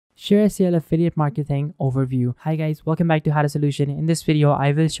Shareasale affiliate marketing overview. Hi guys, welcome back to How to Solution. In this video,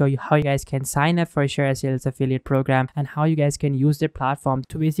 I will show you how you guys can sign up for Shareasale's affiliate program and how you guys can use their platform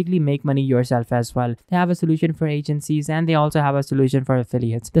to basically make money yourself as well. They have a solution for agencies and they also have a solution for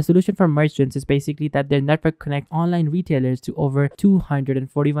affiliates. The solution for merchants is basically that their network connects online retailers to over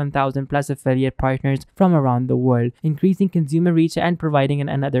 241,000 plus affiliate partners from around the world, increasing consumer reach and providing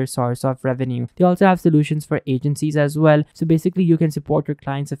another source of revenue. They also have solutions for agencies as well. So basically you can support your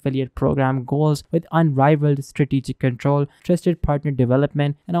clients' affiliate program goals with unrivaled strategic control, trusted partner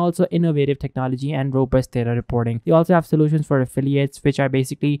development, and also innovative technology and robust data reporting. They also have solutions for affiliates, which are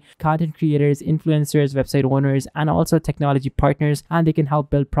basically content creators, influencers, website owners, and also technology partners, and they can help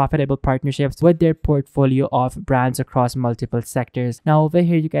build profitable partnerships with their portfolio of brands across multiple sectors. Now over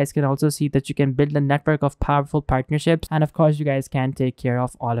here, you guys can also see that you can build a network of powerful partnerships, and of course you guys can take care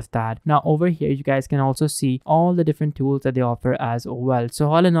of all of that. Now over here, you guys can also see all the different tools that they offer as well.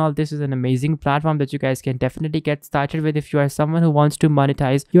 So all in all, this is an amazing platform that you guys can definitely get started with if you are someone who wants to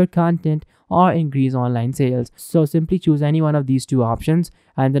monetize your content or increase online sales. So simply choose any one of these two options,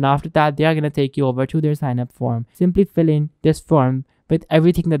 and then after that they are going to take you over to their sign up form. Simply fill in this form with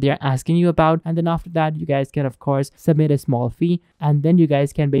everything that they're asking you about, and then after that you guys can of course submit a small fee, and then you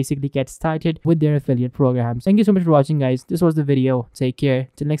guys can basically get started with their affiliate programs. Thank you so much for watching guys. This was the video. Take care.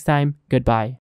 Till next time. Goodbye.